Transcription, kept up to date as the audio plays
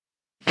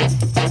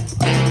Here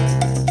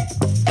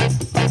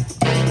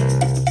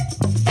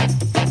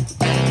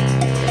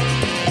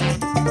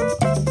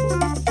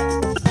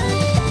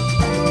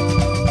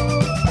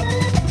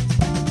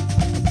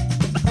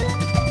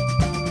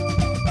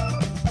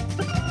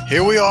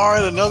we are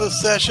at another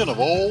session of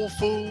Old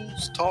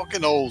Fools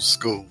Talking Old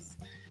School.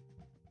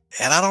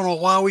 And I don't know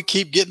why we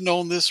keep getting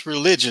on this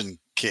religion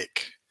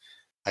kick.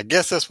 I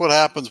guess that's what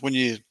happens when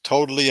you're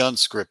totally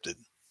unscripted.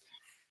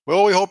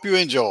 Well, we hope you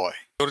enjoy.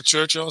 Go to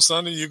church on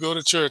Sunday, you go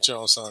to church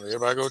on Sunday.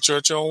 Everybody go to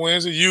church on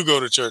Wednesday, you go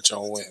to church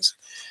on Wednesday.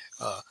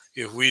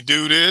 If we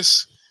do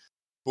this,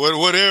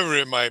 whatever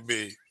it might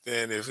be,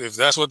 then if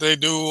that's what they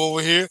do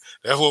over here,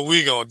 that's what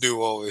we going to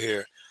do over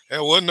here.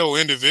 There wasn't no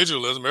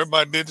individualism.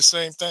 Everybody did the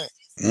same thing.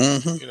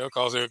 Mm-hmm. You know,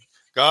 because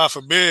God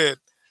forbid,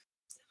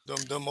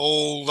 them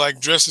old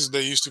like dresses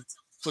they used to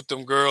put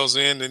them girls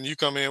in, and you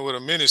come in with a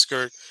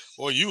miniskirt,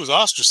 boy, you was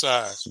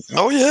ostracized.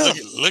 Oh, yeah.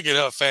 Look at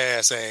her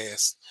fast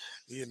ass.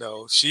 You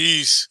know,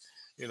 she's,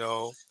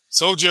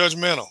 so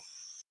judgmental,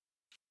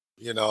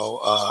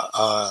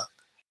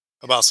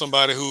 about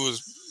somebody who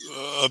is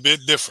a bit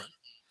different.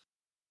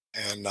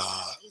 And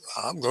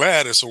I'm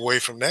glad it's away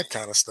from that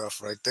kind of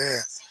stuff right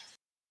there.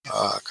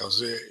 Because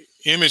the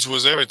image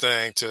was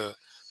everything to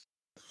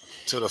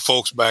the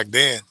folks back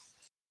then.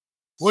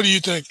 What do you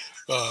think?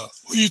 What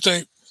do you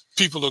think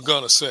people are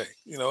gonna say?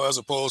 As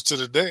opposed to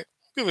today,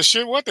 give a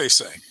shit what they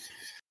say.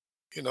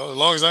 As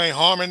long as I ain't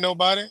harming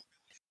nobody,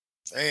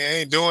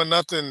 ain't doing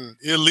nothing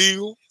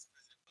illegal,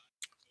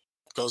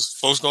 because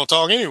folks gonna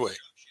talk anyway.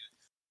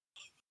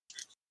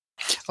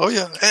 Oh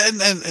yeah,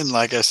 and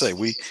like I say, it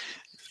was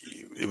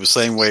the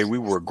same way we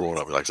were growing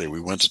up. Like I say, we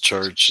went to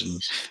church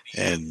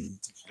and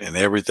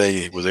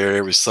everything was there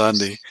every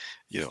Sunday.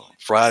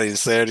 Friday and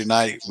Saturday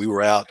night, we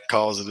were out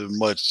causing as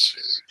much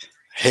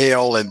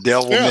hell and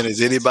devilment as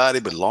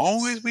anybody. But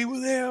long as we were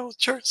there at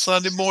church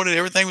Sunday morning,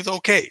 everything was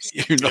okay.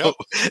 Yep.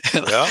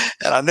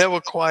 And I never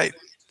quite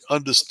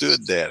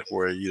understood that.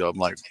 Where I'm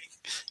like,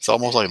 it's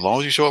almost like as long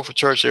as you show up for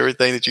church,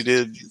 everything that you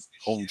did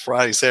on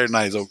Friday, Saturday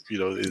night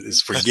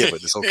is forgiven.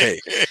 It's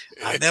okay.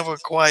 I never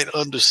quite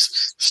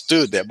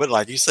understood that. But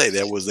like you say,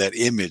 there was that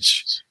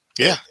image.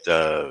 Yeah.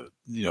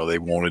 They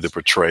wanted to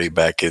portray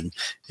back in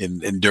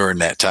during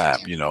that time,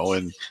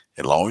 and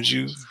as long as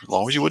you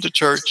went to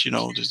church,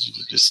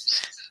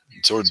 just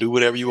sort of do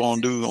whatever you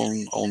want to do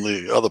on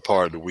the other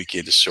part of the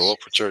weekend to show up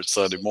for church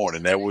Sunday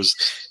morning. That was,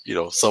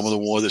 some of the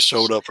ones that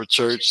showed up for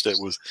church that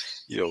was,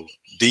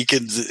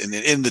 deacons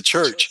in the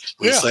church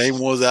were the same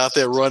ones out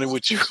there running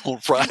with you on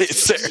Friday and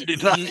Saturday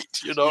night,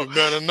 You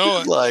better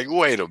know it. Like,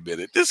 wait a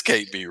minute, this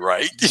can't be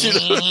right.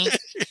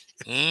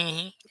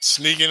 Mm-hmm.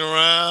 Sneaking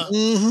around.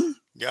 Mm-hmm.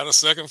 Got a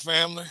second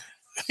family.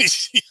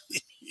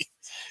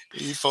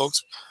 You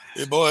folks,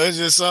 boy, it's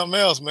just something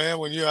else, man,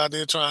 when you're out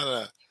there trying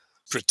to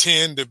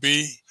pretend to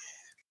be,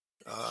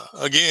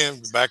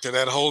 again, back to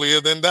that holier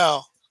than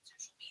thou.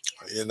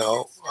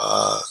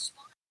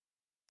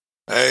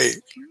 Hey,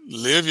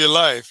 live your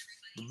life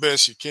the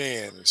best you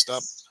can and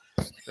stop,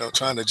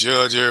 trying to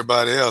judge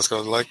everybody else.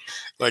 Because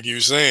like you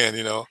were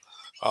saying,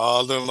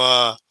 all them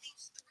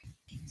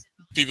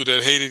people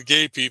that hated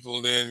gay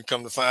people, then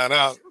come to find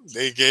out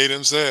they gay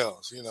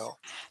themselves, Well,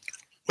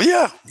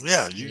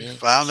 yeah, you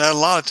found that a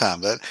lot of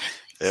times.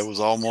 That was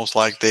almost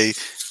like the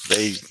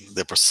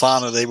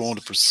persona they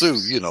wanted to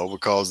pursue,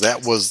 because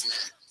that was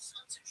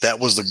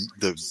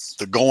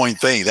the going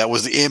thing. That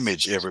was the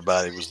image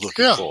everybody was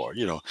looking for,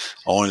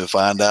 only to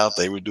find out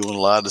they were doing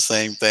a lot of the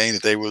same thing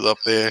that they was up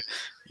there,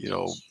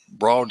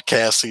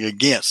 broadcasting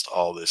against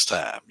all this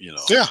time,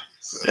 Yeah,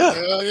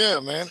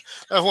 man.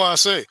 That's why I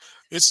say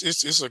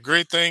it's a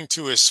great thing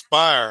to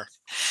aspire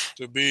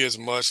to be as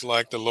much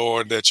like the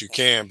Lord that you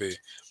can be.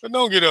 But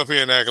don't get up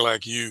here and act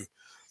like you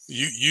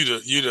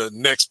the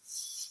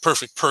next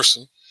perfect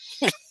person,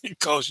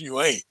 because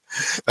you ain't.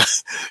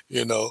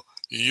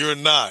 You're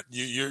not.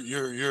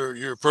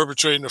 You're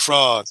perpetrating a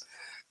fraud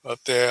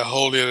up there,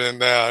 holier than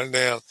thou. And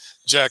now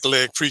Jack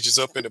Leg preaches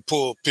up in the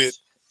pulpit,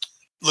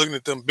 looking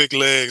at them big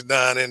legs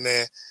down in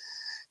there.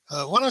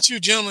 Why don't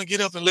you gentlemen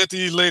get up and let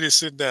these ladies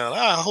sit down?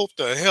 I hope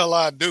the hell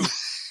I do.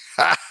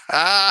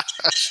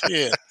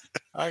 Yeah.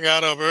 I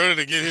got up early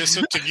to get here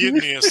to get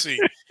me a seat.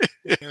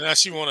 And now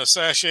she want to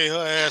sashay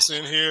her ass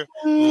in here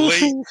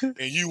late, and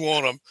you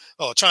want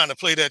to trying to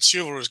play that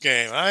chivalrous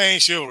game. I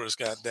ain't chivalrous,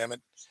 goddammit.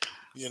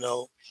 We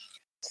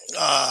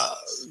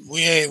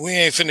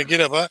ain't finna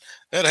get up.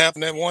 That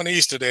happened that one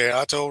Easter there.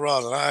 I told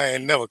Roslyn I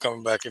ain't never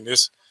coming back in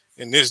this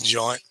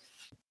joint.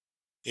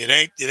 It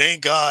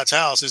ain't God's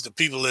house. It's the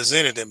people that's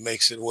in it that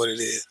makes it what it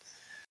is.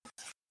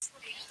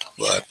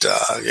 But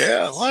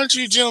why don't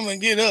you gentlemen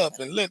get up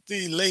and let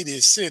these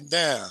ladies sit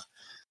down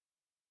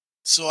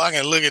so I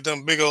can look at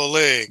them big old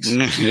legs?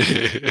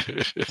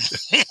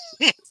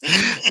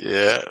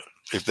 Yeah.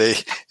 If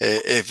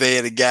they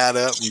had got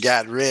up and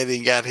got ready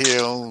and got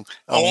here on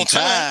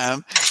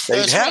time,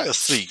 they'd have a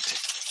seat.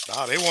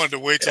 No, they wanted to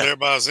wait till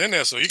everybody's in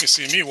there so you can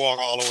see me walk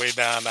all the way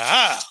down the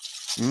aisle.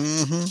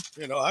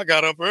 Mm-hmm. I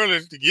got up early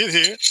to get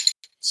here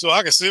so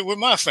I could sit with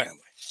my family.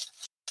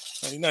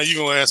 Now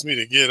you're gonna ask me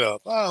to get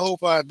up. I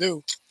hope I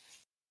do.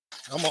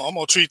 I'm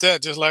gonna treat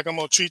that just like I'm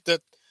gonna treat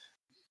that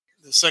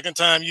the second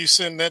time you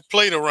send that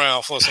plate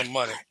around for some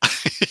money,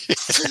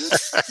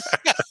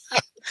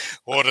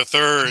 or the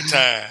third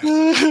time.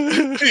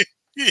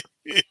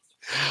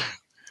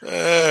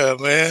 Yeah,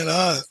 man.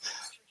 I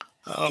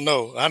don't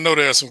know. I know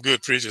there's some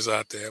good preachers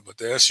out there, but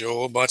there's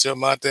sure a bunch of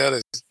them out there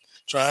that's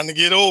trying to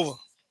get over.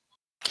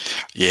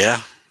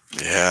 Yeah,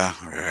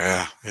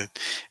 yeah.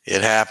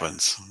 It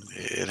happens.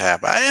 It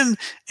happens,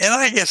 and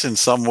I guess in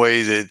some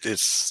ways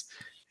it's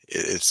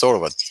sort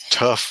of a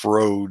tough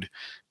road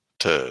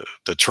to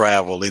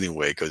travel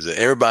anyway, because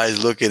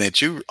everybody's looking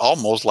at you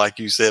almost like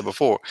you said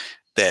before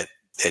that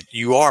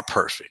you are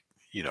perfect.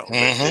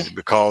 That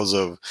because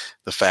of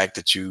the fact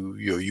that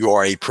you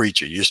are a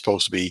preacher, you're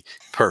supposed to be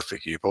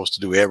perfect. You're supposed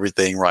to do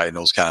everything right and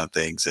those kind of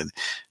things. And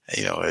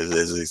as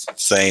the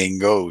saying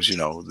goes,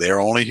 they're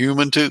only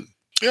human too.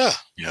 Yeah.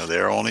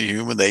 They're only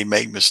human. They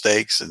make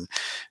mistakes, and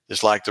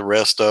just like the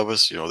rest of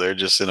us, they're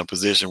just in a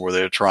position where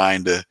they're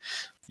trying to,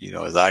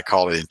 as I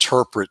call it,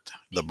 interpret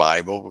the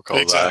Bible,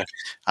 because exactly.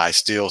 I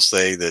still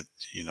say that,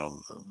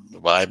 the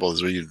Bible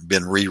has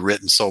been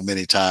rewritten so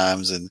many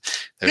times, and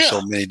there's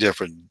so many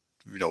different,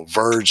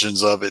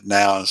 versions of it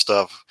now and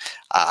stuff.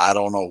 I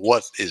don't know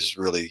what is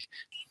really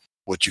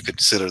what you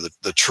consider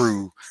the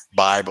true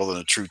Bible and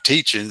the true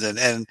teachings.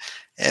 And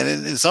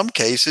in some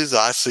cases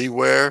I see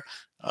where,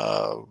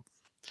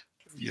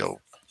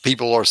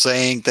 people are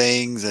saying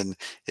things, and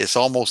it's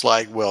almost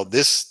like, well,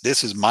 this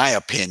is my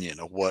opinion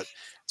of what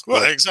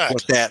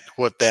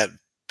that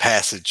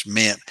passage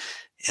meant.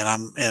 And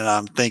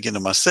I'm thinking to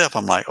myself,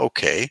 I'm like,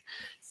 okay,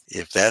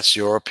 if that's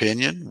your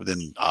opinion,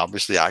 then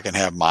obviously I can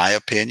have my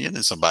opinion,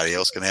 and somebody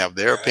else can have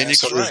their opinion.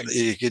 That's right.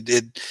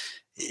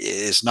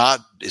 It's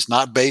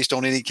not based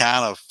on any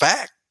kind of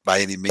fact by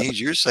any means.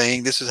 You're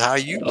saying this is how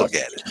you look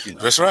at it.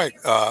 That's right.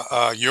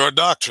 Your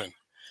doctrine,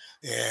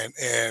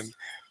 and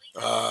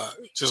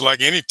just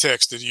like any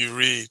text that you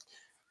read,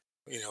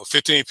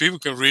 15 people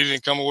can read it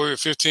and come away with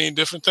 15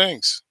 different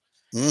things.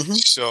 Mm-hmm.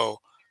 So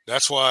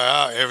that's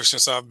why ever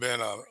since I've been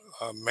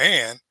a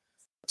man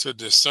to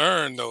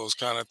discern those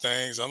kind of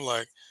things, I'm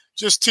like,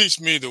 just teach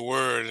me the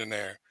word in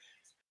there.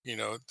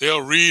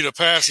 They'll read a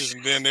passage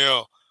and then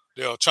they'll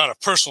try to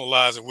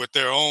personalize it with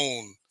their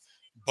own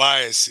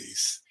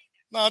biases.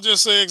 Now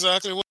just say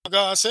exactly what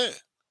God said.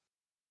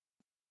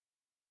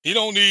 He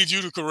don't need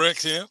you to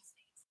correct him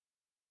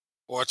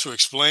or to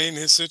explain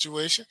his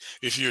situation.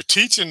 If you're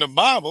teaching the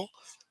Bible,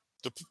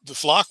 the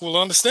flock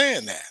will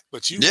understand that.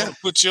 But you want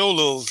to put your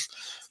little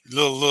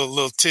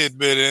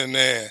tidbit in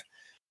there,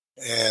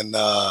 and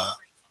not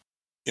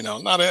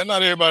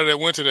everybody that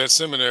went to that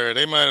seminary,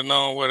 they might have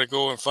known where to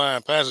go and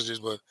find passages,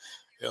 but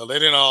they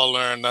didn't all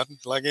learn nothing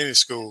like any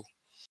school.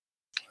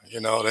 They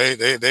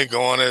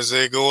go on as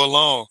they go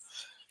along.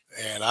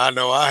 And I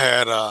know I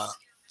had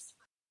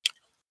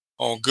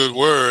on Good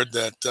Word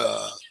that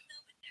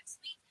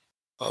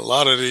a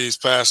lot of these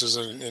pastors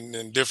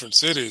in different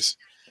cities,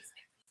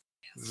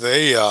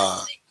 they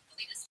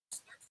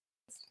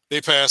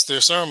pass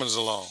their sermons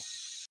along.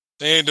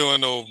 They ain't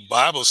doing no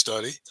Bible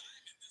study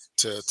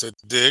to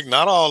dig.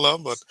 Not all of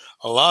them, but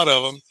a lot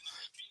of them.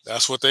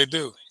 That's what they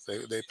do.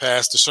 They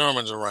pass the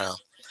sermons around.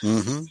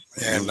 Mm-hmm.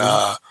 And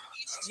I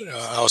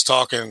was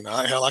talking.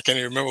 I can't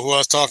even remember who I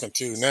was talking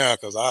to now,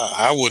 because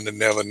I wouldn't have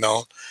never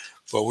known.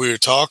 But we were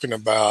talking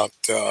about.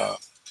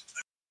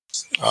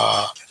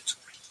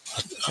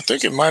 I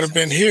think it might have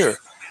been here.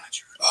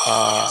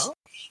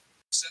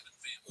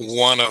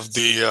 One of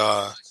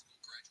the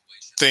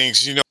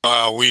things,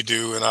 how we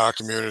do in our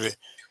community,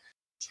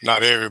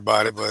 not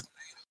everybody, but,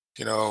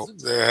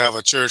 they have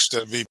a church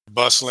that be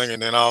bustling,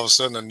 and then all of a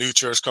sudden a new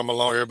church come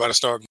along, everybody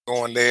start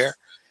going there.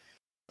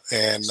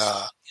 And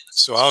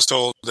so I was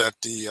told that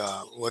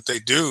what they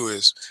do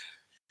is,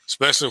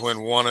 especially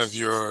when one of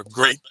your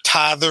great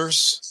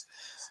tithers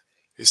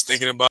is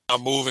thinking about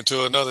moving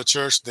to another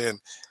church, then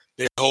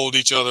they hold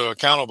each other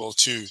accountable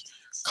to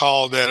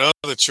call that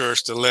other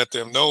church to let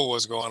them know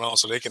what's going on,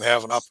 so they can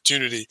have an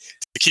opportunity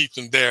to keep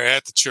them there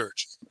at the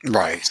church.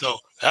 Right. So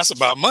that's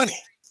about money.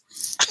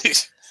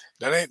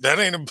 that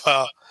ain't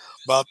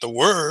about the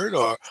word,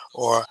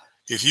 or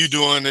if you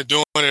doing it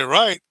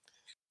right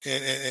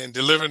and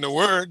delivering the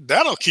word,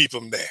 that'll keep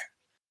them there.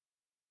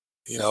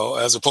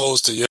 As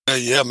opposed to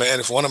man,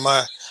 if one of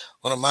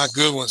my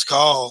good ones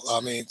call,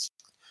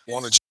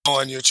 want to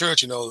join your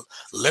church,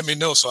 let me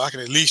know so I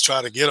can at least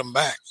try to get them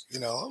back.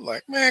 I'm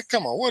like, man,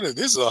 come on, this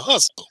is a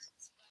hustle.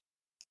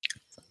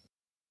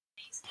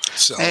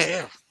 So,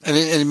 and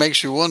it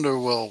makes you wonder,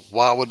 well,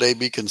 why would they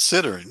be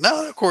considering?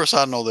 Now, of course,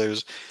 I know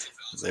there's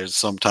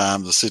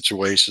sometimes a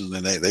situation,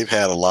 and they've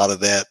had a lot of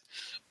that,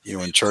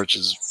 in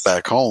churches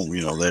back home.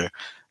 They're,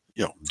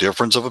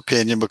 difference of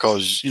opinion,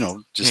 because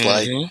just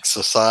like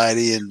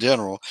society in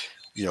general,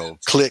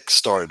 cliques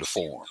started to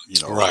form.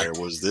 Right.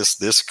 There was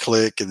this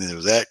clique, and then there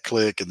was that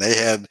clique, and they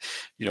had,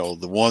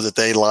 the ones that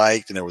they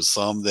liked, and there was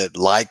some that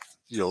liked,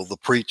 the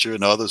preacher,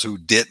 and others who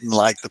didn't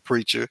like the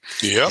preacher.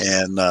 Yep.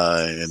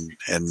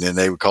 And then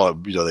they would call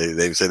it,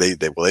 they would say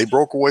they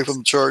broke away from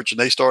the church and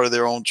they started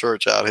their own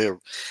church out here.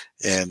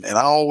 And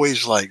I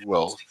always like,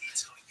 well,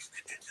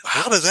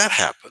 how does that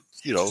happen?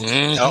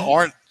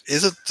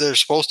 Isn't there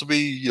supposed to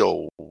be,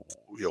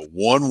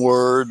 one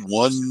word,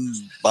 one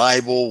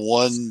Bible,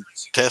 one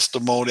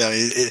testimony? I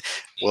mean,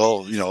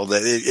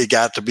 that it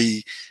got to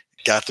be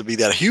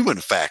that human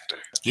factor.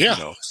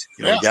 Yeah.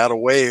 It got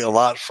away a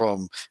lot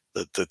from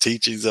the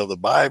teachings of the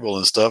Bible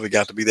and stuff. It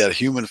got to be that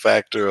human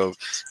factor of,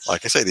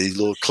 like I say, these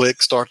little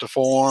cliques start to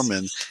form,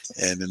 and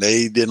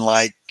they didn't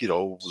like,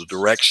 the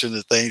direction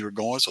that things were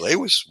going. So they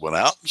went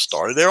out and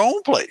started their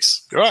own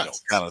place, right,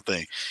 kind of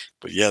thing.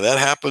 But yeah, that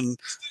happened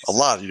a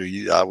lot.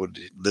 I would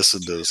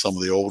listen to some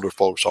of the older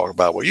folks talk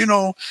about,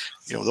 well,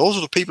 those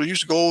are the people who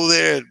used to go over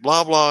there,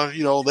 blah, blah,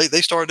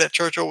 they started that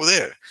church over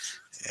there.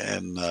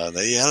 And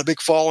they had a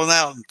big falling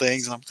out and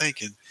things. And I'm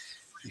thinking,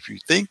 if you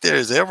think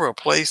there's ever a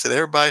place that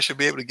everybody should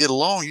be able to get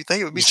along, you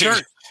think it would be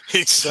church.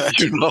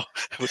 Exactly.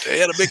 But they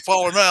had a big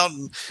falling out,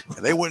 and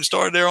they went and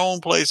started their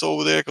own place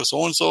over there because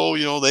so-and-so,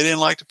 they didn't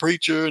like the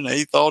preacher and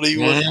they thought he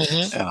was.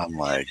 Mm-hmm. And I'm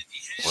like,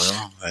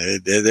 well,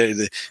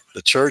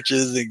 the church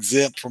is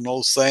exempt from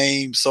those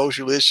same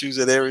social issues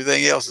that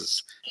everything else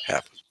has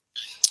happened.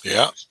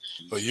 Yeah.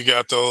 But you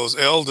got those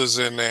elders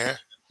in there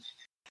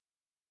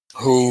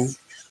who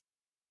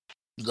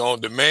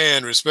gonna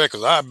demand respect,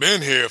 because I've been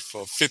here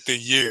for 50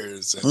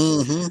 years and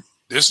mm-hmm.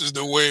 This is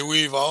the way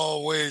we've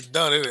always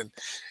done it,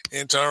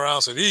 and turn around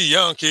and say, these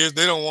young kids,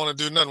 they don't want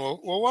to do nothing.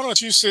 Well, why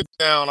don't you sit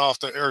down off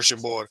the Urshan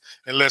board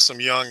and let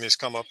some youngness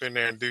come up in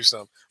there and do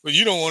something? But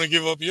you don't want to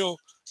give up your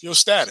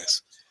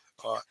status.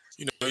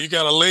 You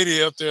got a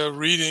lady up there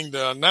reading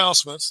the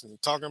announcements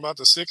and talking about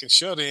the sick and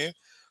shut in.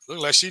 Look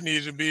like she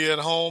needed to be at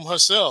home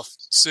herself,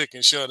 sick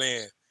and shut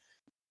in.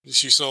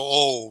 She's so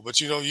old, but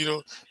you don't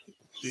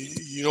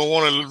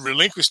want to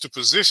relinquish the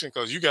position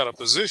because you got a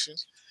position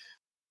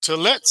to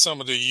let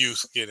some of the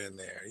youth get in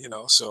there,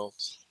 so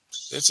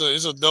it's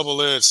a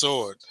double-edged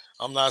sword.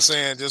 I'm not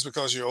saying just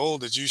because you're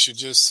old that you should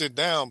just sit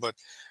down, but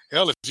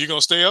hell, if you're going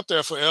to stay up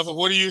there forever,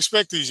 what do you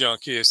expect these young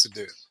kids to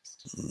do?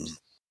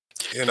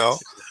 Yeah,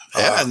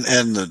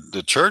 and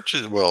the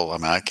churches, well, I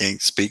mean, I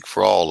can't speak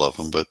for all of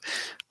them, but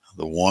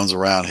the ones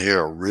around here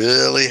are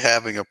really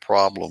having a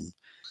problem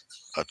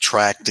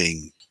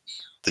attracting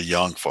the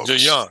young folks. The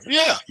young,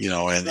 yeah.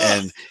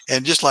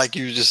 And just like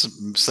you were just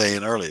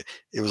saying earlier,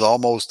 it was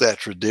almost that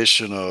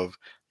tradition of,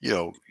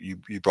 you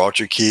brought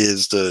your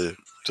kids to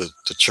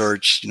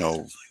church,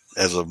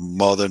 as a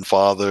mother and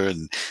father,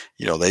 and,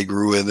 they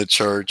grew in the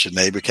church and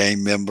they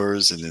became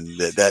members, and then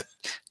that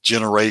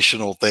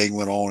generational thing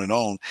went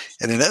on.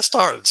 And then that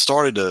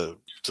started to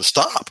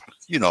stop,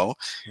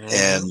 Mm-hmm.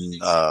 and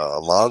a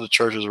lot of the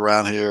churches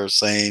around here are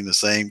saying the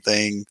same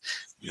thing.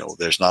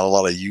 There's not a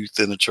lot of youth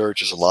in the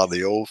church. It's a lot of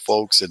the old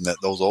folks, and that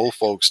those old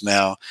folks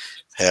now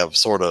have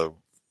sort of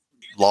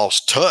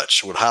lost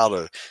touch with how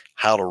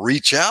to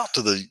reach out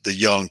to the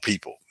young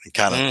people and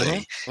kind of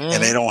thing. Mm-hmm.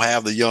 And they don't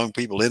have the young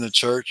people in the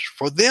church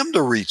for them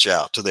to reach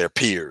out to their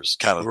peers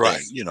kind of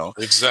thing,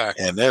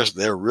 Exactly. And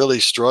they're really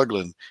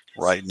struggling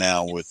right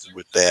now with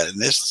that.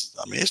 And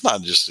it's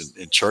not just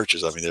in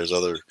churches. I mean, there's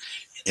other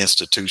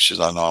institutions.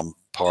 I know I'm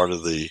part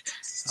of the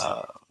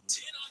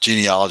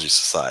Genealogy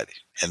Society,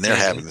 and they're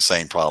having the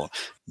same problem.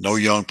 No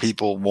young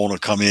people want to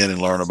come in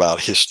and learn about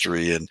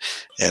history and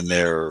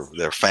their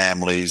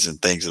families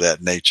and things of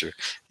that nature,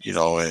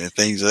 and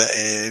things that,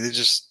 and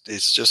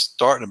it's just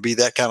starting to be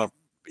that kind of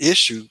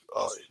issue,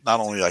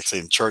 not only like say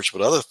in church,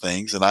 but other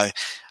things. And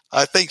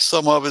I think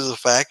some of it is the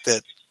fact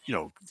that,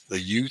 the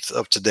youth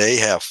of today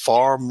have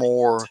far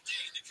more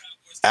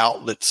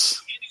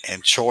outlets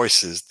and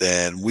choices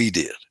than we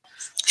did.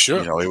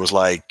 Sure. It was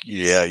like,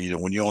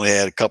 when you only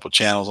had a couple of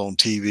channels on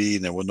TV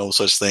and there was no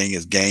such thing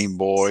as Game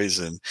Boys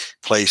and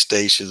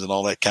PlayStations and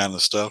all that kind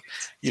of stuff,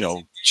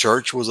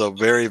 church was a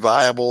very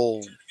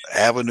viable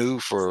avenue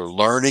for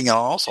learning and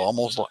also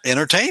almost like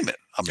entertainment.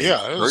 I mean,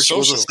 church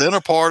was a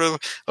center part of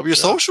your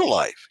social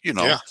life,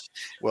 Yeah.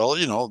 Well,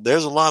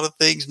 there's a lot of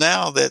things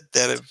now that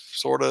have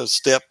sort of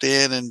stepped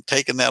in and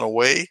taken that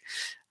away.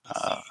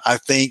 I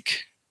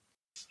think,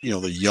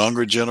 the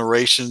younger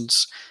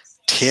generations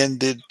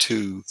tended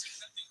to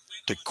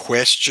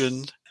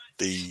question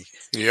the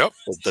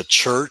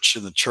church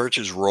and the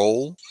church's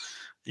role,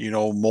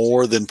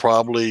 more than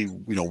probably,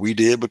 we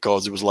did,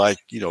 because it was like,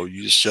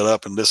 you just shut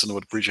up and listen to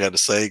what the preacher had to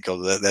say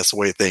because that's the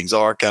way things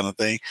are kind of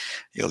thing.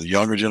 The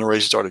younger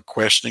generation started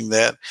questioning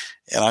that.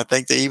 And I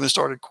think they even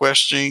started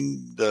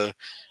questioning the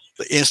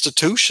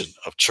institution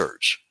of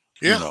church,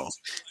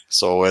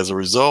 So as a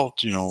result,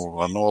 I know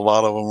a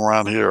lot of them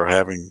around here are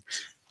having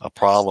a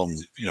problem,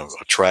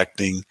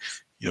 attracting,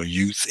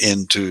 youth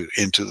into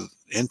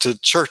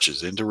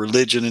churches, into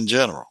religion in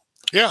general.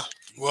 Yeah.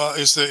 Well,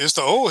 it's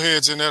the old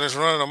heads in there that's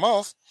running them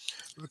off,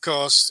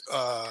 because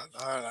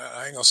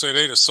I ain't gonna say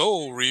they the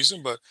sole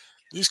reason, but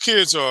these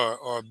kids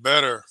are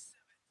better.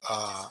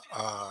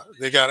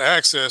 They got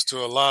access to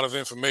a lot of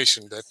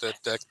information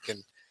that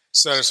can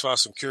satisfy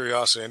some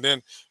curiosity. And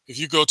then if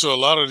you go to a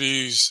lot of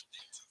these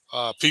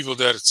people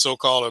that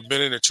so-called have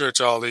been in the church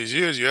all these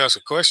years, you ask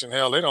a question,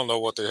 hell, they don't know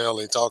what the hell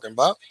they're talking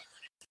about.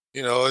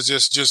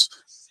 It's just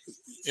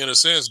in a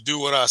sense, do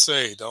what I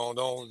say. Don't.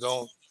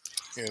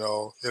 It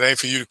ain't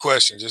for you to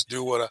question. Just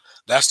do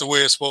that's the way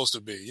it's supposed to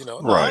be.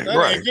 No, Right, that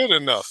right. ain't good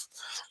enough.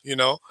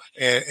 And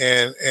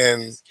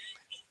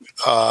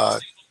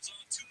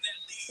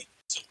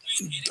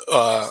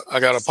I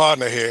got a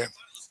partner here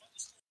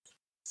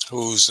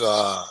who's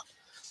I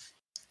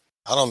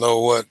don't know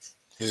what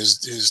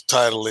his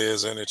title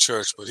is in the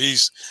church, but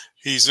he's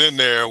in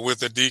there with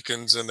the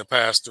deacons and the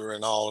pastor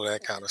and all of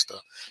that kind of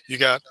stuff. You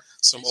got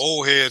some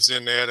old heads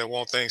in there that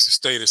want things to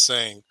stay the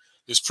same.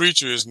 This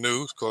preacher is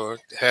new, because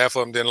half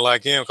of them didn't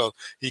like him because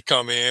he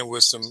come in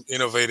with some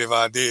innovative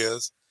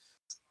ideas,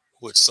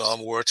 which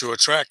some were to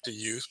attract the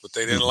youth, but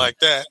they didn't like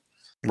that.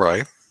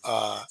 Right.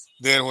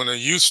 Then when the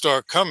youth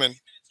start coming,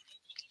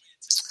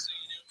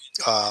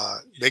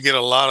 they get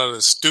a lot of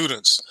the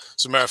students.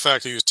 As a matter of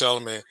fact, he was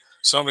telling me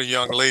some of the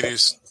young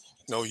ladies,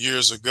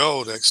 years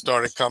ago that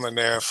started coming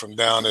there from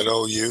down at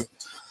OU.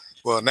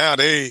 Well, now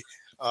they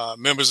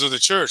members of the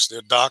church.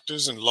 They're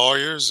doctors and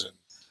lawyers and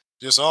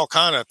just all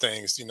kind of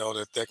things,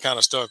 that kind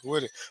of stuck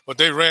with it. But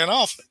they ran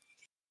off.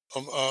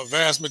 A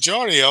vast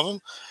majority of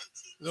them,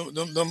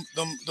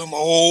 them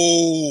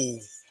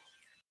old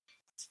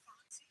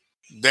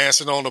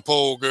dancing on the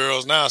pole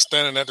girls now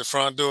standing at the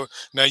front door.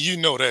 Now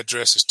that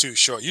dress is too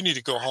short. You need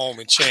to go home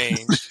and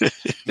change.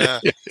 Now,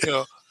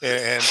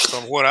 and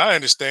from what I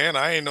understand,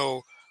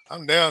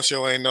 I'm damn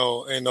sure ain't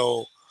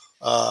no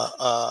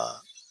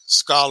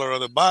scholar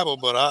of the Bible,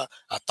 but I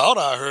thought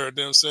I heard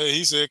them say,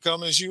 he said,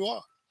 "Come as you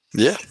are."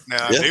 Yeah.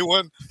 Now Yeah.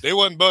 they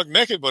wasn't buck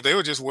naked, but they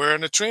were just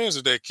wearing the trends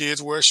that their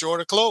kids wear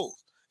shorter clothes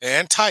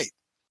and tight.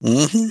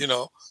 Mm-hmm.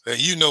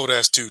 And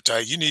that's too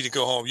tight. You need to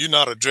go home. You're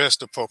not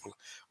addressed appropriately.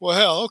 Well,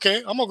 hell, okay,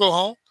 I'm gonna go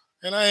home,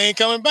 and I ain't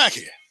coming back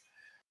here.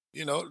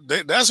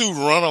 That's who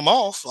run them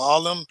off,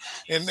 all them.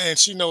 And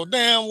she know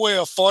damn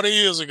well 40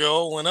 years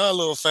ago when her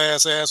little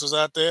fast ass was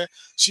out there,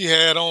 she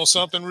had on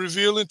something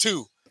revealing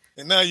too.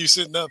 And now you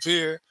sitting up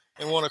here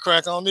and want to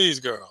crack on these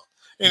girls.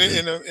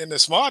 And the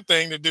smart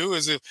thing to do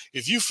is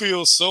if you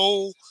feel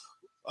so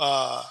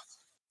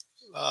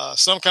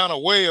some kind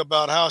of way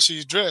about how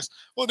she's dressed,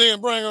 well,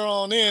 then bring her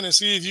on in and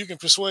see if you can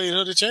persuade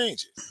her to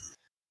change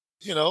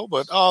it.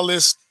 But all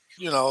this,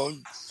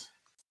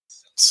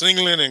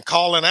 singling and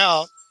calling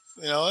out,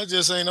 it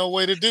just ain't no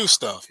way to do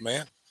stuff,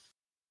 man.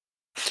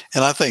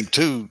 And I think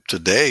too,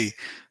 today,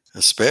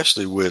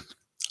 especially with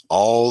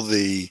all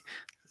the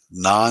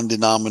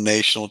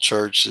non-denominational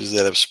churches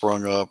that have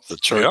sprung up, the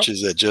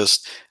churches that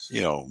just,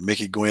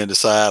 Mickey Gwynn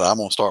decide I'm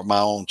going to start my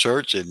own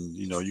church, and,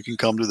 you can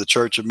come to the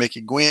church of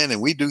Mickey Gwynn,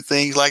 and we do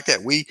things like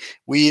that. We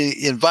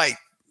invite,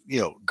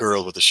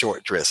 girls with the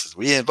short dresses.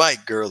 We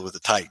invite girls with the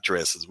tight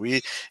dresses.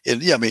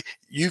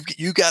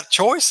 You got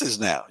choices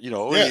now,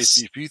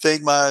 Yes. if you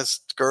think my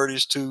skirt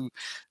is too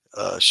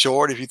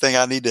short, if you think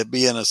I need to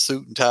be in a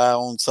suit and tie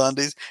on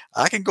Sundays,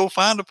 I can go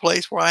find a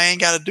place where I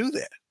ain't got to do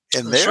that.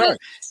 And That's right.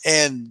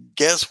 And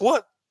guess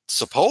what?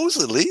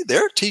 Supposedly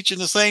they're teaching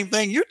the same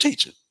thing you're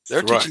teaching.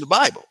 They're teaching the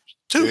Bible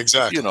too.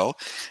 Exactly.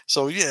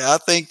 So I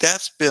think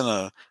that's been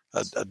a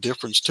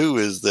difference too,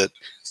 is that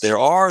there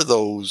are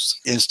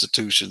those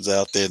institutions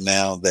out there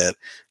now that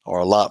are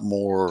a lot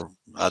more,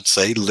 I'd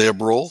say,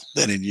 liberal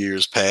than in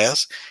years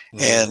past.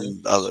 Mm-hmm.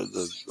 And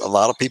a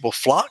lot of people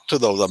flock to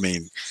those.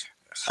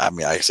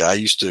 I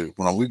used to,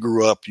 when we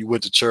grew up, you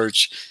went to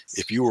church.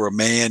 If you were a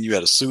man, you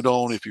had a suit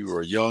on. If you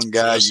were a young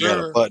guy, you had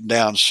a button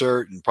down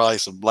shirt and probably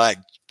some black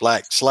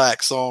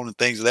slacks on and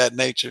things of that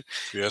nature.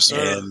 Yes,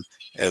 sir. And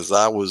as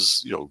I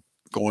was, we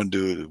went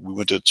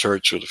to a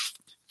church with a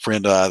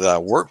friend that I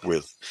worked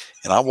with,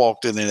 and I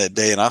walked in there that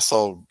day and I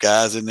saw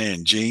guys in there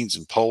in jeans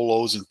and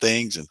polos and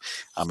things. And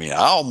I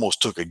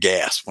almost took a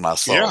gasp when I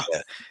saw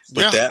that.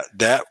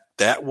 But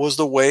that was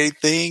the way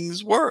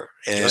things were.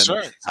 And that's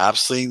right. I've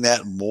seen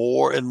that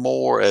more and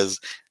more as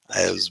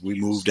we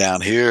moved down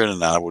here,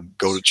 and I would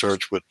go to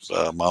church with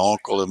my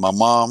uncle and my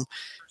mom.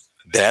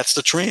 That's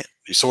the trend.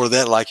 It's sort of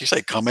that, like you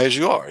say, come as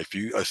you are.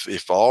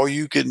 If all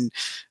you can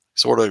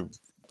sort of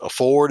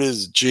afford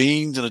is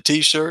jeans and a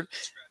t-shirt,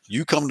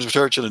 you come to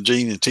church in a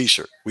jean and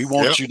t-shirt. We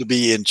want you to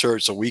be in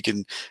church so we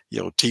can,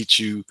 teach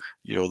you,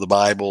 the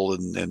Bible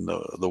and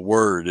the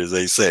word, as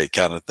they say,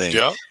 kind of thing.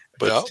 Yeah.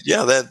 But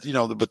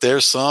but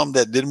there's some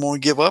that didn't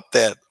want to give up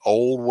that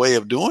old way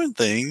of doing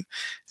things.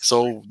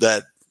 So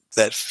that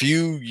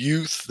few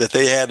youth that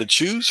they had to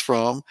choose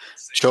from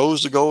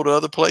chose to go to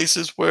other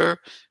places where,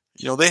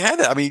 they had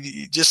that.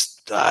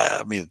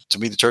 To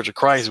me, the Church of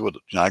Christ, what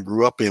I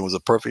grew up in, was a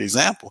perfect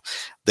example.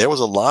 There was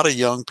a lot of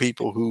young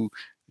people who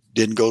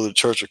didn't go to the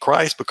Church of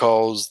Christ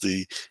because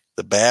the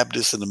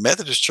Baptist and the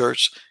Methodist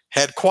Church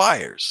had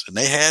choirs and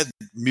they had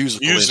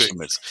music.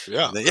 Instruments.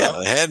 They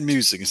had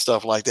music and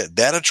stuff like that.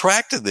 That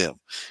attracted them,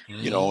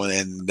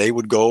 and they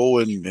would go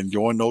and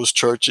join those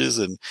churches.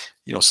 And,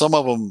 some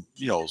of them,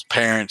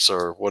 parents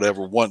or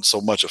whatever, weren't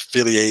so much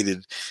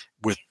affiliated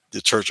with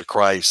the Church of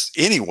Christ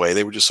anyway.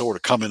 They were just sort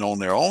of coming on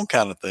their own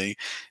kind of thing.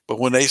 But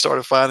when they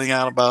started finding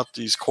out about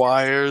these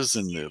choirs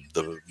and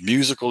the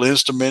musical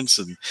instruments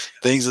and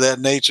things of that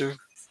nature,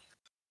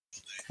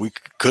 we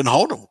couldn't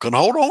hold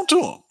on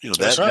to them. You know,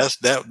 That's right.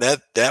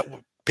 that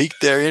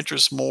piqued their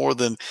interest more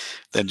than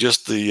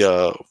just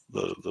the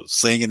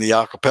singing, the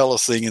a cappella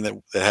singing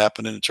that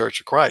happened in the Church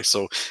of Christ.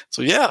 So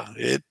yeah,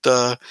 it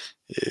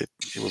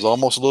was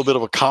almost a little bit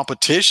of a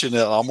competition,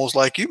 almost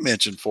like you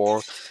mentioned,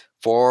 for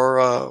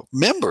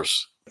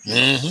members,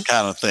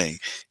 kind of thing.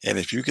 And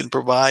if you can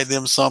provide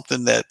them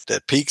something that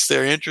piques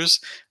their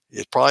interest,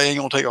 it probably ain't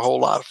gonna take a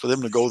whole lot for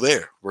them to go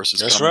there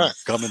versus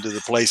coming to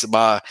the place that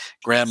my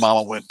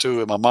grandmama went to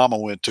and my mama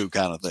went to,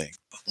 kind of thing.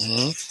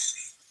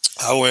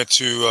 I went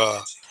to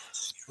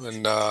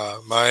when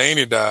my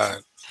auntie died.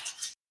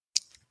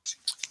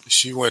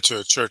 She went to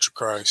a Church of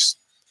Christ,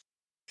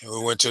 and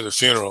we went to the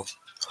funeral.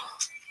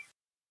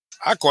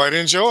 I quite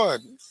enjoyed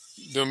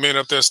the men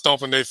up there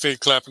stomping their feet,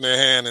 clapping their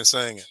hand, and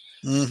singing.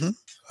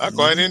 I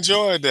quite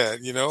enjoyed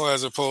that, you know,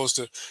 as opposed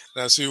to,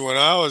 now see, when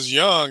I was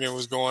young and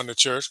was going to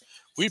church,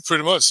 we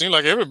pretty much seemed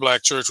like every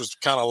black church was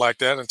kind of like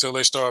that until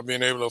they started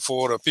being able to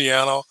afford a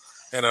piano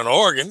and an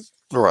organ.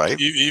 Right.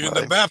 Even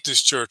the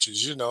Baptist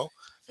churches, you know.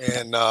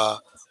 And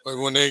but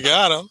when they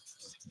got them,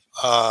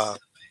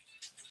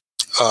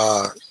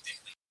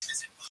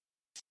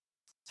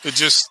 it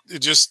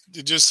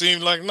just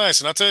seemed like nice.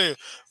 And I tell you,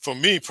 for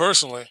me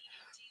personally,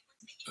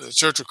 the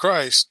Church of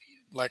Christ,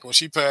 like when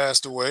she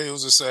passed away, it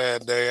was a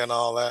sad day and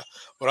all that.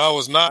 But I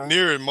was not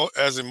near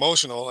as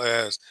emotional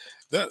as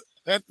that.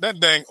 That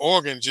dang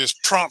organ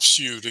just prompts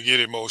you to get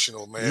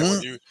emotional, man.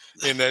 When you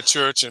in that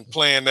church and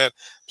playing that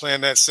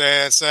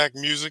sad sack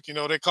music, you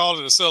know, they call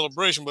it a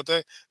celebration, but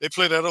they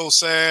play that old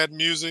sad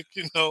music,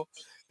 you know.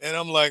 And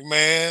I'm like,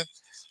 man,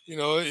 you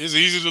know, it's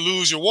easy to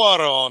lose your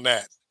water on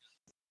that,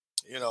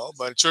 you know.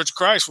 But Church of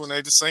Christ, when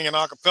they just singing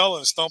a cappella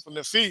and stomping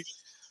their feet,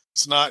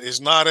 it's not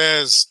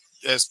as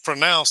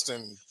pronounced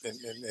and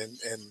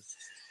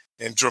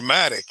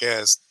dramatic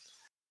as,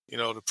 you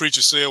know, the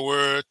preacher say a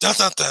word, da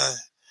da da.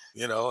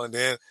 You know, and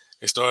then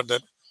they start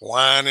that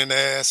whining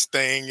ass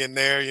thing in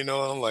there, you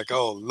know, and I'm like,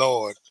 oh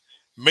Lord,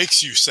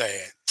 makes you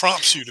sad,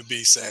 prompts you to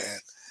be sad.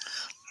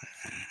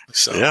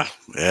 So yeah.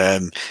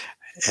 And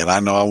I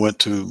know I went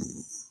to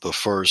the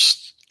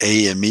first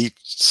AME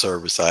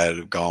service I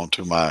had gone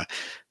to.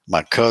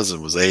 My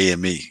cousin was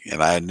AME,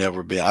 and I had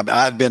never been.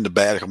 I'd been to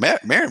Baptist.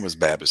 Marion was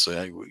Baptist, so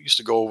we used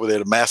to go over there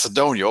to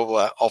Macedonia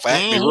off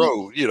Acme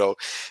Road, you know,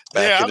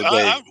 back in the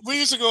day. We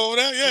used to go over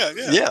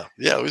there.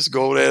 Yeah. We used to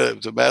go over there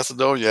to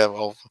Macedonia,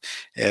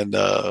 and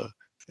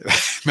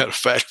matter of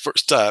fact,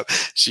 first time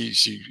she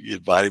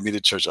invited me to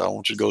church. I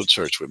want you to go to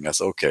church with me. I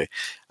said, okay.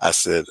 I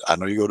said, I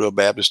know you go to a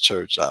Baptist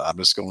church. I'm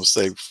just going to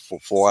say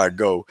before I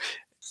go,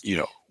 you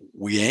know,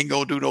 we ain't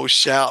gonna do no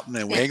shouting,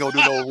 and we ain't gonna do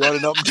no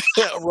running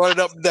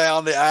up and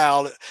down the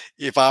aisle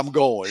if I'm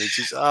going. And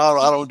she said,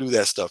 I don't do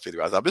that stuff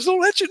anyway. I'm just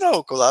gonna let you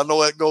know because I know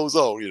what goes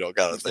on, you know,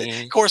 kind of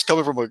thing. Of course,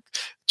 coming from a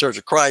Church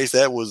of Christ,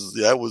 that was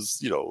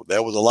you know,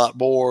 that was a lot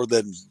more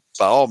than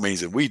by all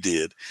means that we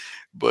did.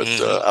 But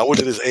I went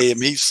to this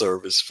AME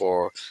service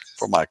for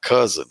my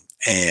cousin,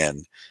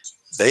 and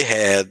they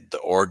had the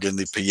organ,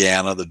 the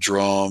piano, the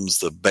drums,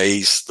 the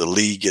bass, the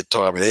lead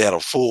guitar. I mean, they had a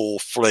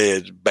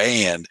full-fledged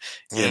band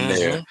in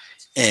there,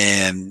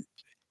 and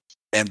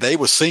they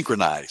were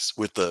synchronized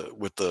with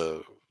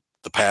the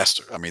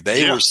pastor. I mean,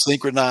 they were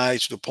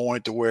synchronized to the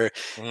point to where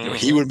you know,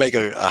 he would make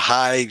a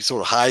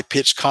high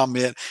pitched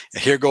comment,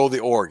 and here go the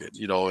organ,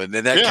 you know, and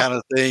then that kind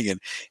of thing.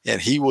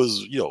 And he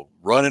was, you know,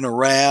 running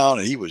around,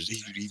 and he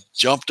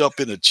jumped up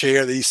in a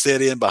chair that he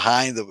sat in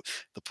behind the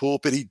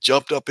pulpit. He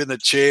jumped up in the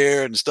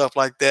chair and stuff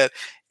like that.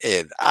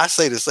 And I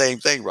say the same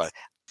thing, right?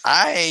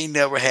 I ain't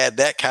never had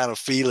that kind of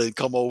feeling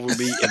come over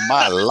me in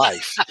my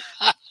life.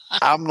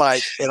 I'm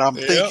like, and I'm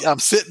thinking, I'm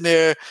sitting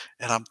there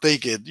and I'm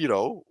thinking, you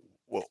know,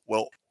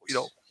 well, you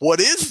know, what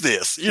is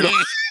this? You know,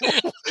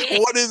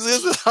 what is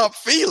this that I'm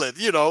feeling?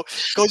 You know,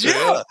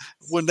 because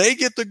when they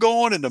get to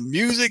going and the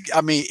music,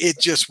 I mean, it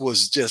just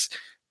was just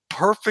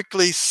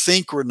perfectly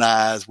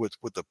synchronized with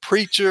the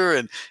preacher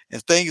and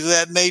things of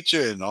that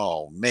nature. And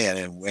oh man,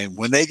 and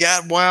when they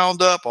got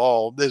wound up,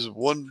 this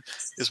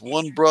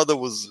one brother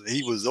was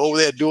over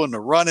there doing the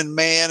running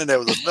man, and there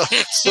was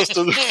another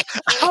sister.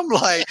 I'm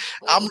like,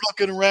 I'm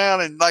looking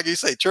around, and like you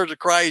say, Church of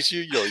Christ,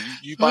 you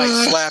might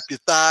slap your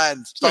thigh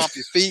and stomp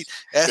your feet.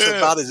 That's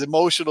about as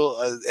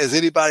emotional as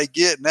anybody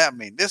get. And I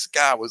mean, this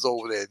guy was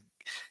over there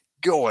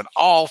going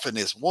off, and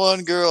this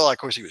one girl, of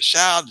course, she was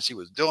shouting, she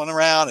was doing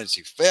around, and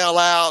she fell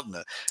out, and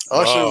the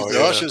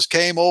ushers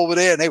came over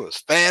there, and they was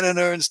fanning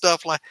her and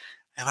stuff like.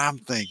 And I'm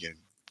thinking,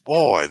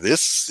 boy,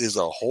 this is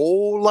a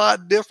whole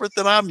lot different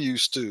than I'm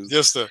used to.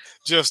 Just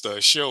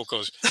a show,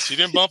 because she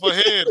didn't bump her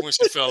head when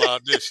she fell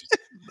out, did she?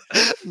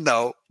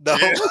 No.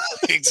 Yeah,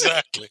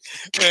 exactly.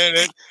 Man,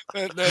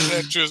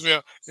 that trips me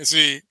out. And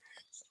see,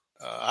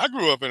 I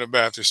grew up in a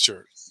Baptist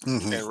church,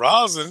 and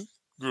Rosin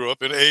grew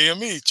up in an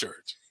AME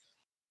church.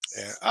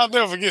 And I'll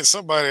never forget,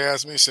 somebody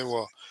asked me, said,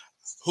 well,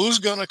 who's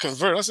gonna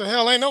convert? I said,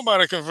 hell, ain't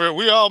nobody convert.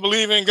 We all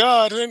believe in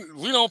God, and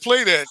we don't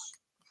play that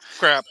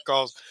crap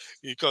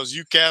because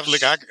you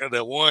Catholic,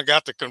 the one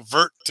got to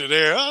convert to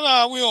their. Oh,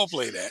 no, we don't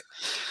play that.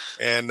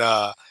 And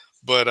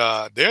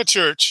but their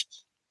church,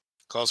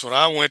 because when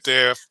I went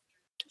there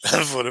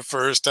for the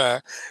first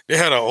time, they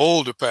had an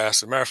older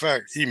pastor. Matter of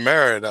fact, he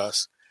married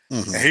us,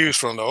 Mm-hmm. and he was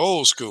from the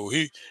old school.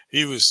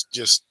 He was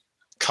just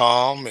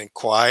calm and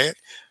quiet.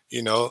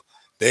 You know,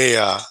 they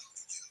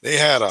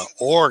had an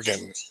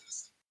organ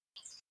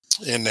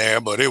in there,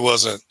 but it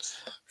wasn't,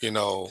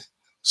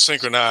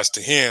 synchronized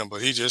to him.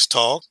 But he just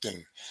talked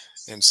and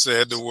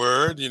said the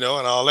word, and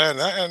all that,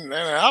 and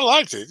I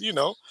liked it,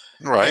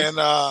 Right.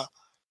 and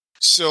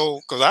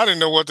so because I didn't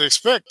know what to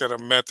expect at a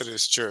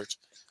Methodist church,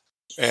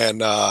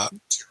 and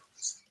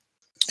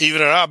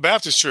even at our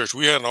Baptist church,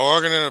 we had an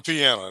organ and a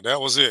piano.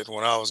 That was it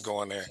when I was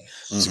going there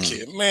as a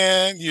kid.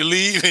 Man, you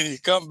leave and you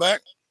come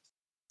back.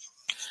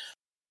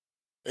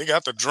 They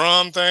got the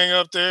drum thing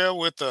up there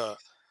with the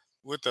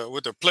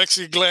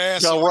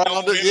plexiglass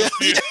Around it,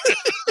 yeah.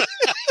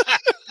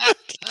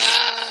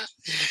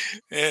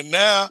 And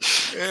now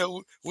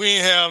we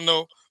ain't have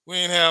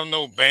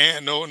no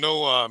band,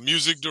 no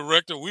music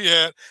director. We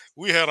had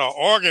our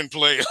organ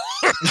player.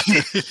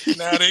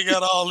 Now they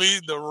got all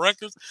the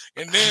records,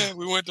 and then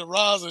we went to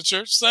Roslyn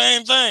Church,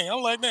 same thing.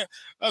 I'm like, man,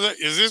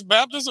 is this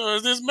Baptist or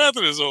is this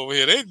Methodist over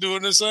here? They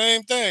doing the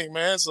same thing,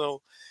 man.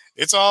 So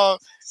it's all,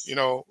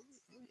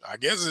 I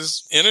guess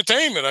it's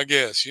entertainment. I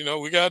guess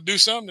we got to do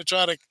something to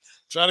try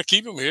to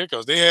keep them here,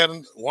 because they had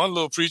one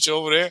little preacher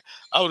over there.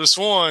 I would have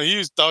sworn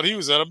thought he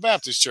was at a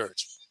Baptist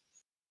church,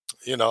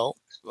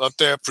 up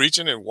there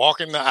preaching and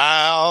walking the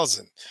aisles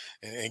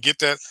and get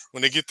that,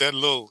 when they get that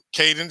little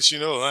cadence, I'm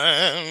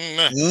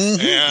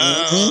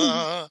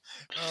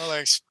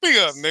like, speak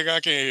up, nigga, I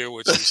can't hear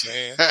what you're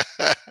saying.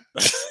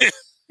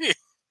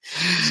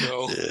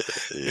 So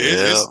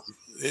yeah.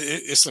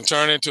 It's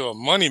turned into a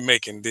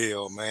money-making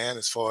deal, man,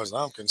 as far as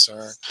I'm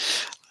concerned.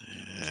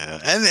 Yeah,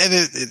 and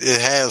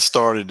it has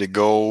started to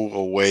go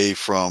away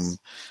from,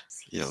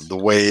 the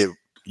way it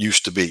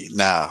used to be.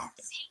 Now,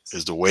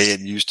 is the way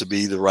it used to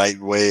be the right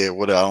way, or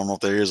what? I don't know if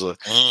there is a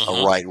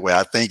right way.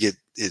 I think it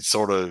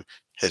sort of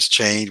has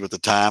changed with the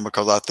time,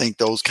 because I think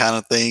those kind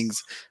of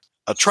things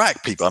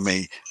attract people. I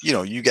mean,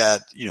 you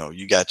got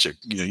your,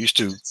 used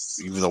to,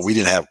 even though we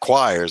didn't have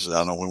choirs.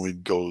 I know when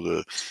we'd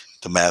go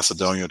to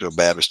Macedonia, to a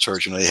Baptist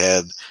church, they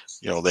had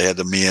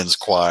the men's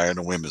choir and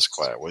the women's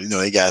choir. Well,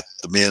 they got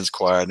the men's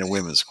choir and the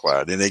women's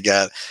choir. Then they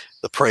got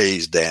the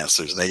praise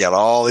dancers, and they got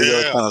all these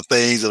other kind of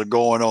things that are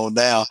going on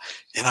now.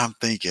 And I'm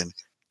thinking,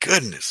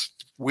 goodness,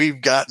 we've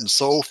gotten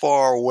so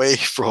far away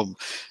from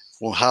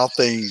how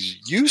things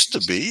used to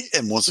be.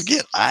 And once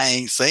again, I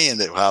ain't saying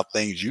that how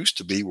things used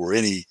to be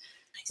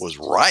was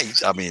right.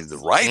 I mean, the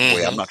right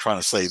way. I'm not trying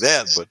to say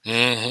that,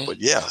 but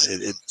yeah,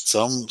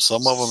 some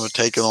of them have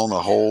taken on a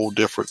whole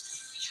different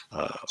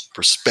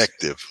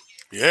perspective.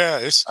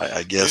 Yeah,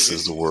 I guess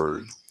is the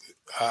word.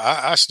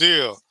 I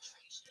still,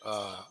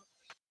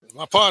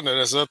 my partner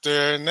that's up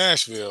there in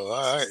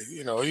Nashville,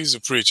 he's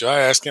a preacher. I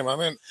asked him,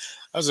 I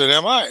said,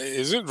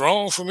 is it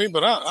wrong for me?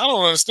 But I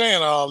don't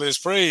understand all this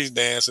praise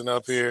dancing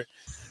up here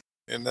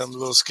in them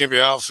little skimpy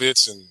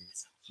outfits and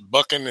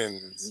bucking and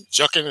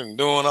jucking and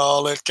doing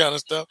all that kind of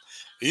stuff.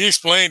 He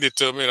explained it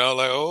to me, and I was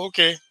like, oh,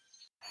 okay.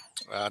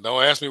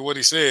 Don't ask me what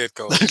he said,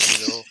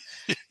 because,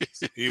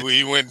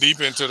 he went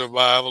deep into the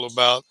Bible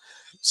about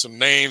some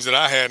names that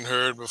I hadn't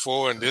heard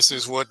before, and this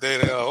is what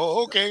they.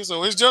 Oh, okay,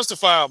 so it's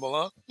justifiable,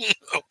 huh?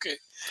 Okay,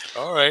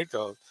 all right.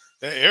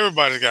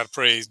 Everybody's got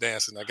praise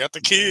dancing. I got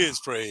the kids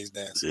praise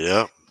dancing.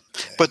 Yeah,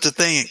 but the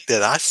thing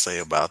that I say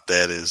about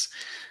that is,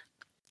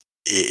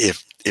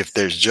 if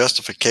there's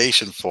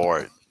justification for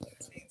it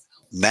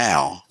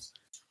now,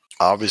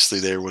 obviously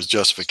there was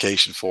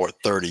justification for it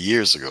 30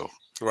 years ago.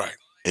 Right.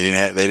 They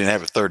didn't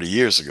have it 30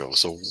 years ago.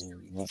 So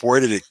where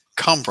did it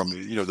come from?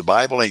 The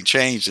Bible ain't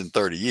changed in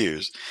 30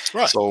 years.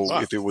 Right. So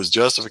if it was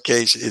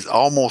justification, it's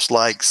almost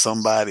like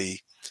somebody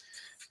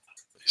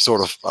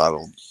sort of, I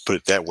don't put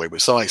it that way,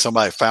 but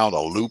somebody found a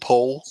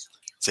loophole.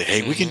 Say,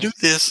 hey, we can do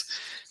this,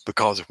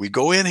 because if we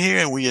go in here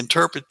and we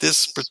interpret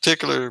this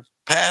particular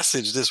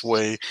passage this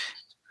way,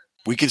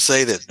 we can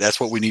say that that's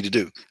what we need to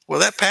do. Well,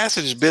 that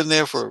passage has been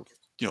there for,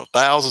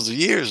 thousands of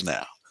years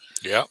now.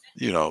 Yeah.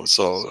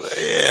 So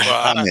yeah,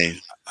 well,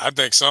 I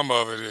think some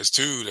of it is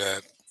too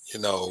that,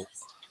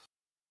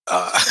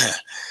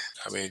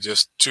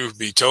 just truth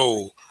be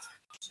told,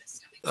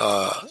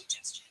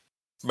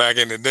 back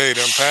in the day,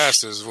 them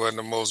pastors weren't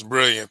the most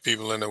brilliant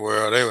people in the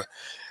world.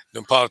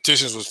 Them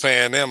politicians was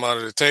paying them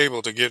under the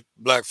table to get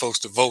black folks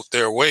to vote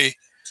their way.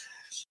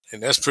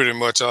 And that's pretty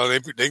much all. They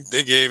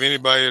gave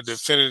anybody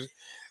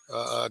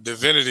a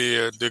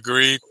divinity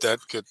degree that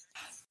could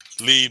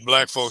lead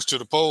black folks to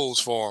the polls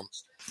for them.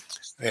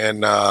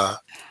 And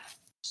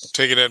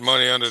taking that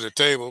money under the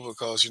table,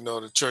 because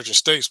the church and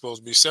state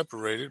supposed to be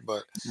separated.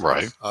 But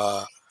right,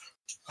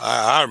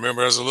 I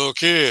remember as a little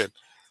kid,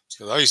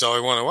 because I used to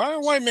always wonder, why a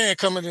white man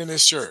coming in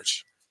this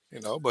church?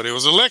 But it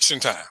was election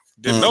time.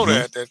 Didn't know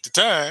that at the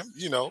time.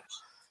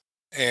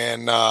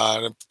 and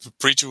the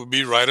preacher would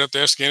be right up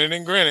there skinning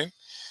and grinning.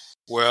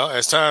 Well,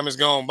 as time has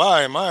gone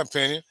by, in my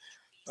opinion,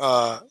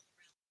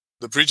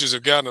 the preachers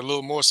have gotten a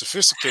little more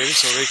sophisticated,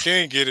 so they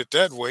can get it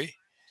that way,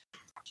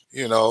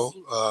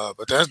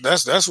 But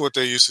that's what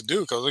they used to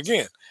do. Because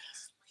again,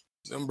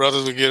 them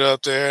brothers would get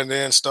up there and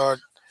then start.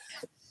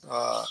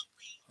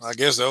 I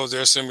guess that was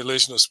their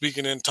simulation of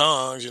speaking in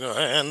tongues, and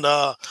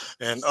rah,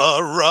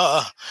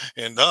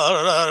 and da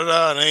da da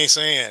da. They ain't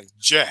saying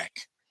jack,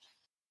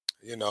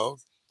 you know.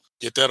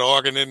 Get that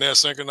organ in there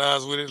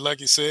synchronized with it, like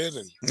you said,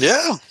 and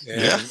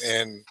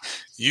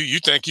you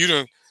think you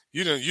done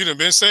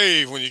been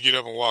saved when you get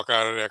up and walk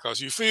out of there because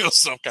you feel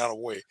some kind of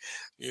way,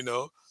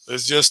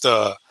 It's just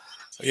But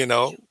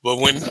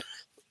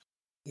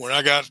when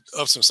I got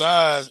up some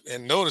size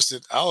and noticed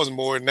it, I was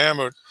more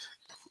enamored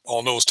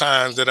on those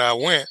times that I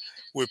went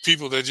with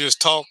people that just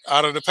talk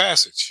out of the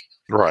passage.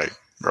 Right.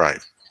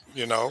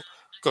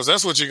 Because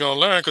that's what you're gonna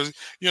learn. Because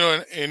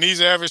in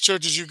these average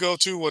churches you go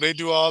to where they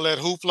do all that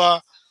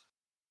hoopla.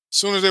 As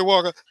soon as they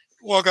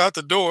walk out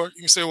the door,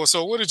 you can say, well,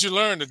 so what did you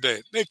learn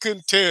today? They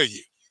couldn't tell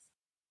you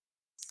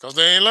because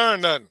they ain't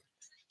learned nothing.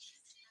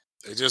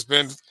 They just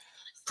been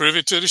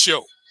privy to the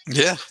show.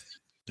 Yeah.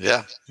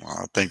 Well,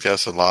 I think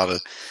that's a lot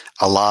of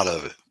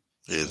it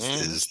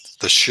is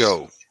the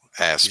show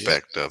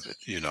aspect of it,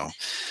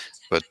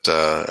 But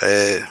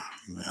like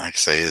I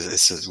say,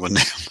 it's one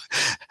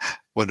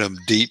of them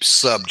deep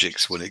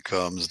subjects when it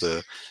comes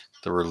to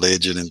the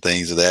religion and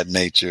things of that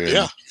nature.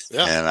 Yeah.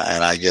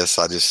 And I guess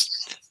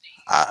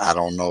I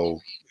don't know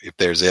if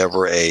there's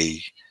ever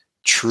a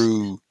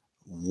true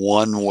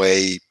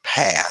one-way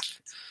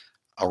path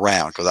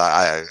around, because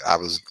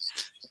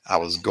I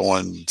was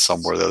going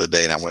somewhere the other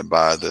day and I went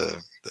by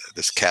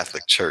this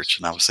Catholic church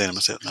and I was saying to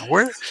myself, now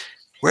where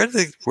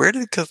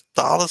did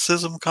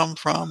Catholicism come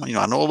from?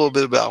 I know a little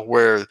bit about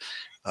where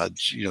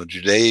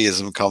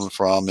Judaism comes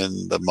from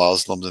and the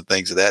Muslims and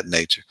things of that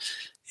nature,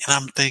 and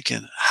I'm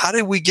thinking, how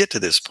did we get to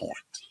this point?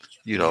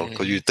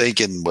 Because you're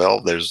thinking,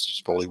 well,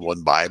 there's probably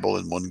one Bible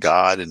and one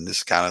God and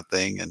this kind of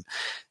thing. And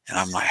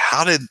I'm like,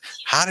 how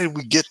did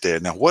we get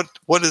there? Now, what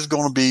is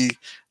going to be,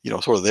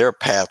 sort of their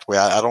pathway?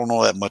 I don't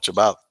know that much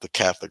about the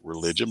Catholic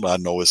religion, but I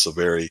know it's a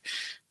very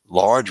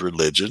large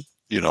religion,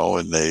 and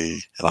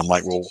I'm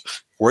like, well,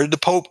 where did the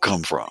Pope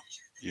come from?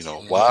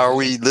 Why are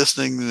we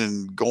listening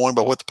and going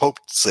by what the Pope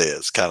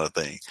says kind of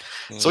thing?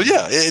 So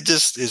yeah,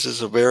 it's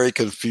just a very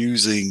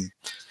confusing,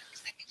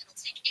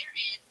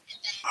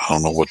 I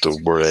don't know what the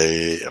word,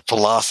 a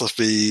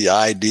philosophy,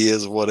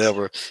 ideas,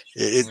 whatever.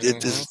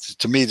 It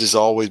just, to me, just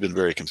always been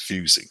very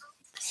confusing.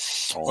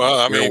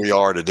 Well, where we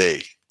are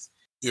today.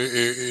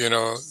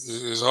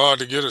 It's hard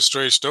to get a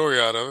straight story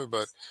out of it,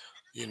 but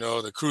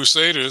the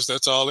Crusaders,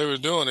 that's all they were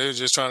doing. They were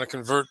just trying to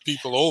convert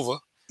people over.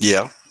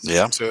 Yeah.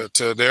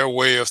 To their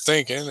way of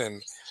thinking,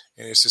 and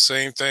it's the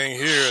same thing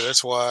here.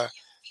 That's why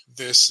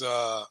this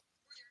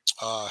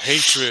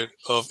hatred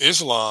of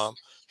Islam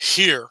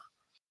here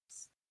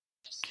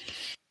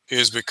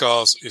is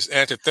because it's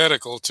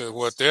antithetical to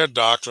what their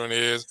doctrine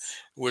is,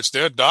 which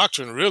their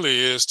doctrine really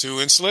is to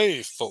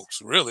enslave folks,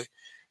 really.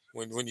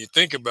 When you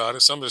think about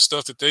it, some of the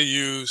stuff that they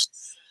used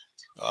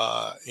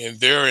in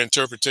their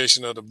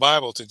interpretation of the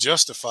Bible to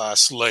justify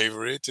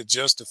slavery, to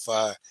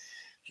justify,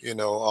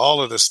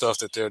 all of the stuff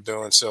that they're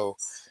doing. So,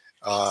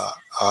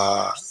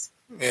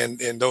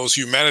 in those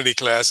humanity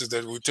classes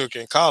that we took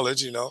in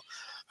college,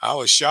 I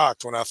was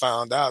shocked when I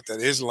found out that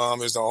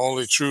Islam is the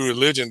only true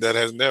religion that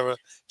has never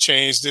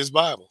changed its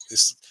Bible.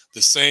 It's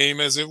the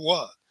same as it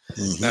was.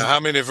 Mm-hmm. Now, how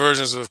many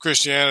versions of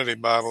Christianity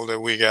Bible that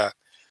we got?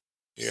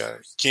 You got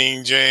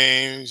King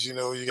James, you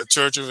got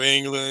Church of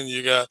England,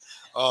 you got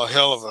a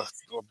hell of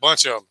a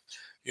bunch of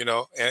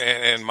them,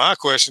 and my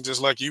question,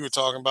 just like you were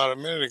talking about a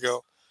minute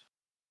ago,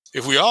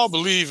 if we all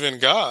believe in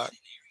God,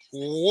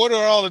 what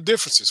are all the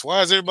differences? Why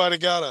has everybody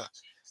got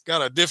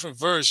a different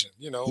version?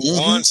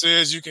 One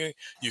says you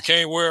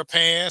can't wear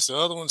pants. The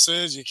other one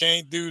says you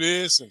can't do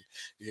this and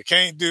you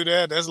can't do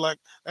that.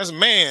 That's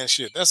man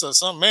shit. That's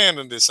some man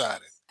done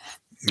decided.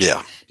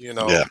 Yeah.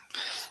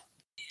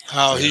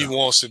 How he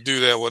wants to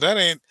do that. Well, that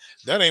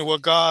ain't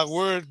what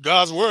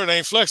God's word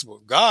ain't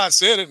flexible. God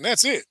said it and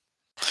that's it.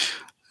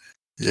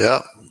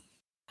 Yeah.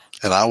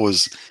 And I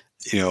was,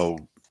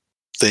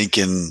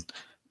 thinking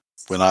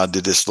when I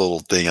did this little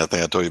thing, I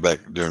think I told you back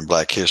during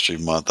Black History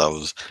Month, I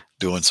was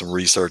doing some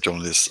research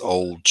on this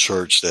old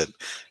church that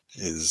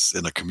is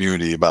in a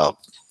community about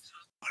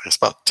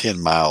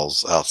 10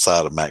 miles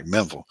outside of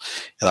McMinnville.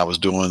 And I was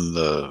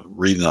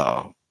reading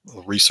a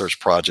research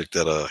project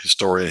that a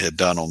historian had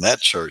done on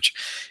that church.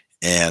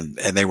 And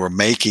they were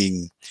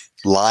making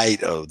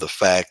light of the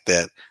fact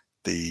that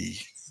the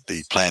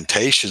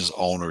plantations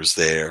owners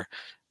there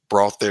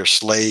brought their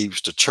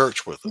slaves to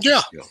church with them.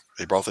 Yeah.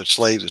 They brought their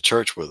slaves to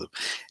church with them.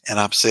 And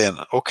I'm saying,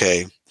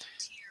 okay,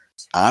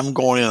 I'm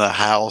going in a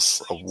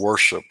house of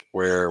worship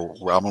where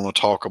I'm going to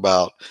talk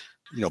about,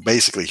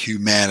 basically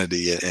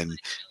humanity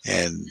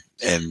and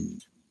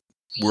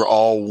we're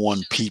all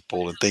one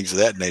people and things of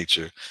that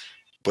nature.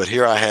 But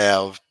here I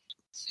have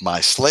my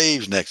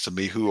slaves next to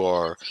me who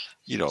are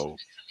you know,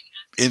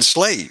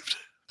 enslaved.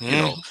 You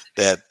know,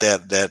 Mhm.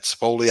 that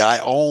supposedly I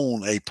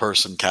own a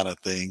person kind of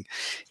thing.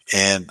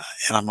 And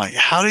I'm like,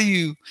 how do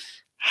you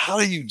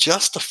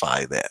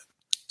justify that?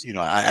 You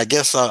know, I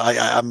guess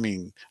I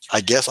mean,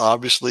 I guess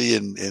obviously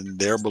in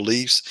their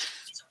beliefs,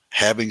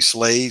 having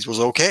slaves was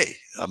okay.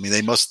 I mean,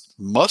 they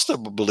must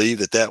have believed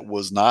that that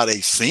was not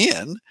a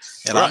sin,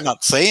 and I'm Right.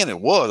 not saying it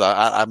was.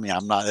 I mean,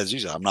 I'm not, as you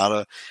said, I'm not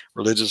a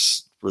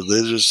religious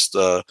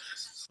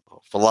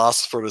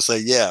philosopher to say,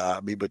 yeah.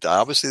 I mean, but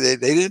obviously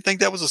they didn't think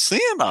that was a sin,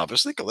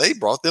 obviously, because they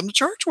brought them to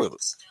church with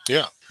us.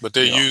 Yeah. But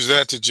they You know, use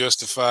that to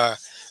justify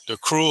the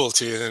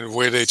cruelty and the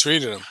way they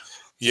treated them.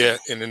 Yet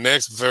in the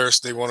next verse,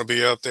 they want to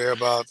be up there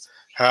about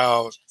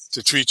how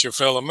to treat your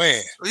fellow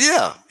man.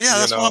 yeah, You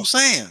that's what know. I'm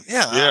saying.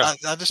 Yeah, Yeah.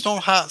 I just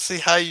don't see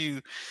how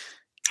you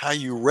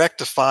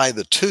rectify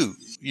the two.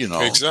 You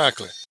know,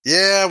 Exactly.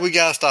 yeah, we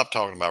gotta stop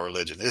talking about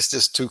religion. It's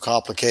just too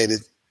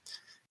complicated,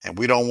 and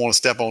we don't want to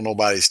step on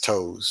nobody's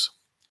toes.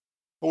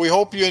 But we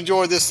hope you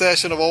enjoyed this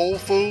session of Old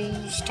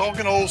Fools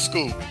Talking Old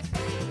School.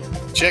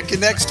 Check you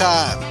next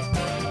time.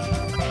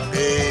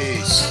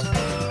 Peace.